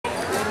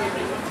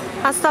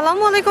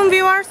আসসালামু আলাইকুম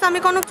ভিউয়ার্স, আমি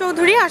কনক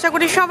চৌধুরী। আশা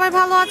করি সবাই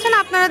ভালো আছেন।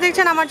 আপনারা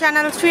দেখছেন আমার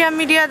channel 3M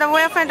media the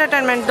way of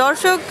entertainment.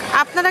 দর্শক,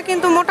 আপনারা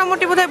কিন্তু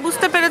মোটামুটি বোধহয়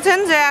বুঝতে পেরেছেন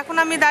যে এখন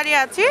আমি দাঁড়িয়ে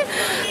আছি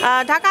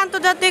ঢাকা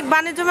আন্তর্জাতিক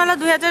বাণিজ্য মেলা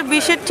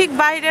 2020-এর ঠিক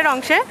বাইরের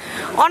অংশে।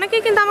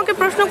 অনেকেই কিন্তু আমাকে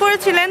প্রশ্ন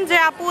করেছিলেন যে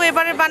আপু,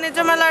 এবারে বাণিজ্য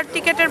মেলার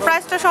টিকিটের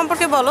প্রাইসটা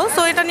সম্পর্কে বলো।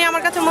 সো এটা নিয়ে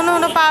আমার কাছে মনে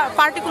হলো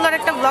পার্টিকুলার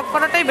একটা ব্লগ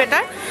করাটাই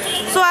বেটার।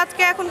 সো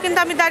আজকে এখন কিন্তু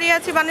আমি দাঁড়িয়ে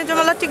আছি বাণিজ্য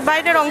মেলার ঠিক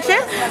বাইরের অংশে।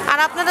 আর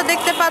আপনারা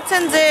দেখতে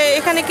পাচ্ছেন যে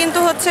এখানে কিন্তু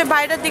হচ্ছে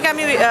বাইরের দিকে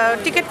আমি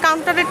টিকিট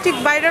কাউন্টারের ঠিক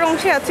বাইরের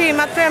অংশে আছি।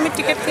 এইমাত্রই আমি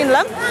টিকিট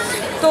কিনলাম।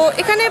 তো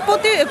এখানে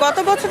গত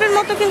বছরের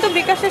মতো কিন্তু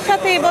বিকাশের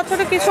সাথে এই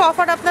বছরে কিছু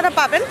অফার আপনারা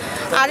পাবেন।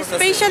 আর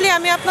স্পেশালি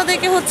আমি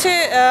আপনাদেরকে হচ্ছে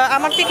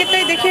আমার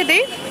টিকিটটাই দেখিয়ে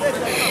দিই।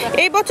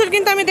 এই বছর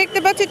কিন্তু আমি দেখতে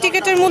পাচ্ছি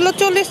টিকিটের মূল্য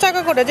 40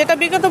 টাকা করে, যেটা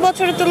বিগত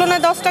বছরের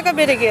তুলনায় 10 টাকা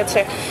বেড়ে গিয়েছে।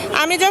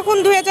 আমি যখন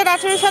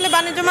 2018 সালে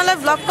বাণিজ্য মেলায়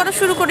ব্লগ করা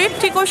শুরু করি,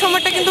 ঠিক ওই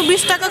সময়টা কিন্তু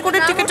 20 টাকা করে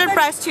টিকিটের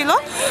প্রাইস ছিল।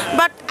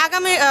 বাট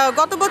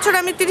গত বছর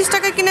আমি 30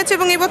 টাকায় কিনেছি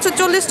এবং এই বছর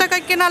 40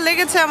 টাকায় কেনা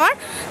লেগেছে আমার।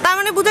 তার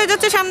মানে বোঝা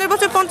যাচ্ছে সামনের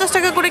বছর 50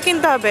 টাকা করে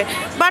কিনতে হবে।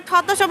 বাট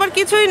হতাশ হবার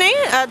কিছুই নেই।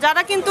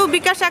 যারা কিন্তু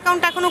বিকাশ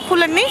অ্যাকাউন্ট এখনও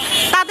খুলেননি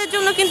তাদের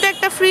জন্য কিন্তু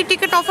একটা ফ্রি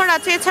টিকিট অফার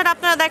আছে। এছাড়া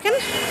আপনারা দেখেন,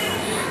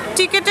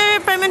 টিকিটের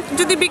পেমেন্ট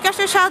যদি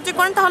বিকাশের সাহায্যে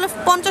করেন তাহলে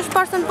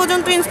 50%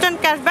 পর্যন্ত ইনস্ট্যান্ট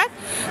ক্যাশব্যাক।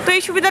 তো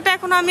এই সুবিধাটা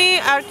এখন আমি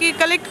আর কি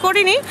কালেক্ট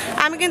করিনি।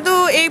 আমি কিন্তু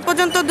এই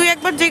পর্যন্ত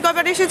 2-1 যে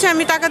কবার এসেছে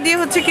আমি টাকা দিয়ে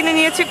হচ্ছে কিনে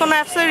নিয়েছি, কোনো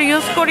অ্যাপসের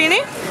ইউজ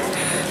করিনি।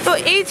 তো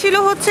এই ছিল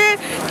হচ্ছে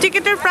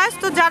টিকিটের প্রাইস।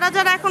 তো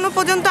যারা এখনও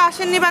পর্যন্ত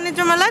আসেননি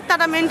বাণিজ্য মেলায়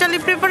তারা মেন্টালি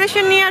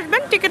প্রিপারেশন নিয়ে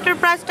আসবেন। টিকিটের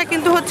প্রাইসটা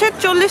কিন্তু হচ্ছে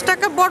 40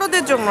 টাকা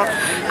বড়দের জন্য,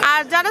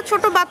 আর যারা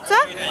ছোট বাচ্চা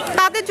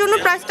তাদের জন্য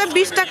প্রাইসটা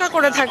 20 টাকা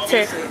করে থাকছে।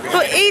 তো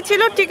এই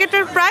ছিল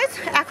টিকিটের প্রাইস।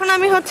 এখন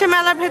আমি হচ্ছে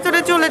মেলার ভেতরে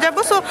চলে যাব।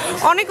 সো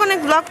অনেক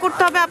ব্লগ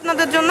করতে হবে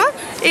আপনাদের জন্য।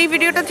 এই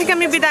ভিডিওটা থেকে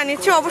আমি বিদায়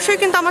নিচ্ছি। অবশ্যই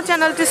কিন্তু আমার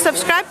চ্যানেলটি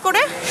সাবস্ক্রাইব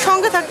করে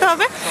সঙ্গে থাকতে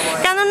হবে,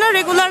 কেননা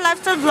রেগুলার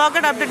লাইফস্টাইল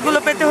ব্লগের আপডেটগুলো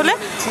পেতে হলে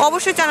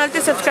অবশ্যই চ্যানেলটি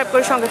সাবস্ক্রাইব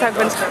করে সঙ্গে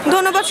থাকবেন।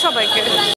 ধন্যবাদ সবাইকে।